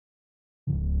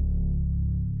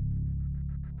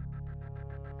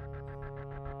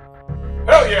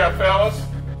yeah, fellas.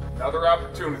 Another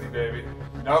opportunity, baby.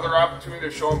 Another opportunity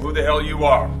to show them who the hell you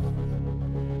are.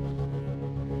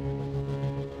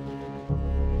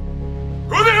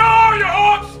 Who the hell are you,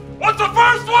 Hawks? What's the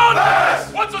first one?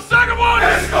 Pass. What's the second one?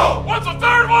 Physical. What's the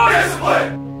third one?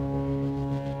 Discipline.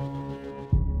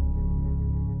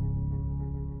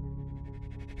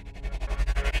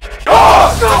 Let's go!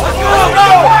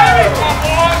 Come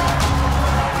on!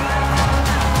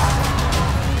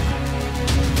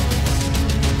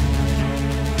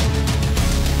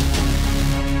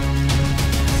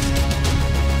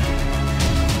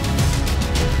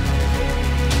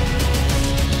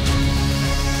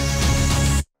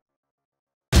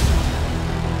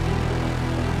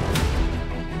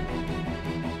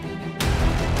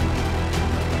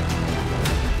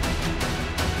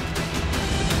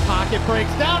 Pocket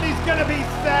breaks down, he's gonna be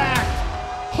sacked.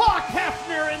 Hawk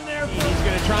Hefner in there. He's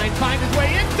gonna try and find his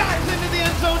way in, dives into the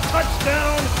end zone,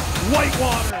 touchdown,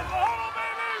 Whitewater.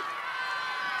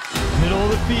 Middle of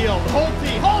the field,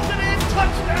 Holte hauls it in,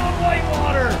 touchdown,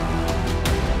 Whitewater.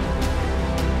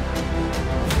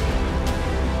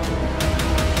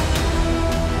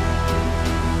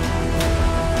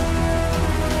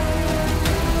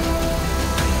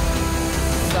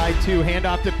 Side two,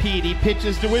 handoff to Pete, he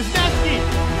pitches to Wisniewski,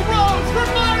 throws for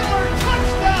Myler,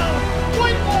 touchdown,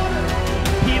 Whitewater.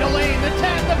 Pete Elaine, the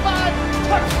 10, the 5,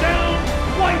 touchdown,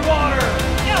 Whitewater.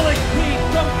 Alex Pete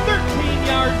from 13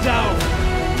 yards out.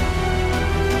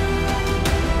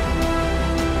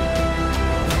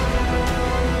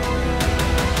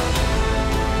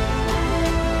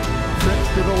 Trips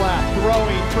to the left,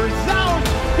 throwing for Zouch.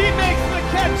 He makes the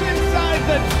catch inside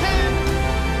the 10.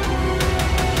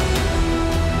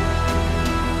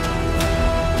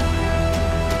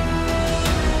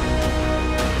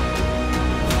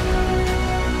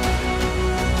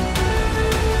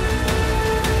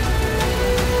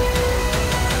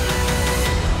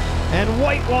 And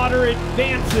Whitewater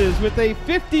advances with a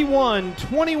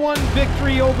 51-21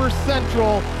 victory over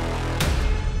Central.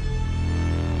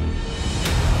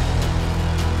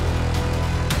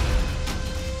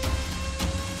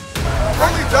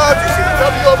 Only dubs. You see the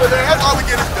W over there. That's all we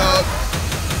get is dubs.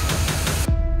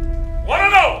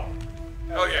 1-0!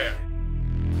 Hell yeah.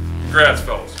 Congrats,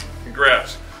 fellas.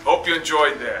 Congrats. Hope you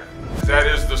enjoyed that. That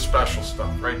is the special stuff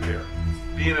right there.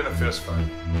 Being in a fist fight.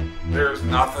 There's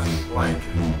nothing like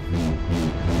it.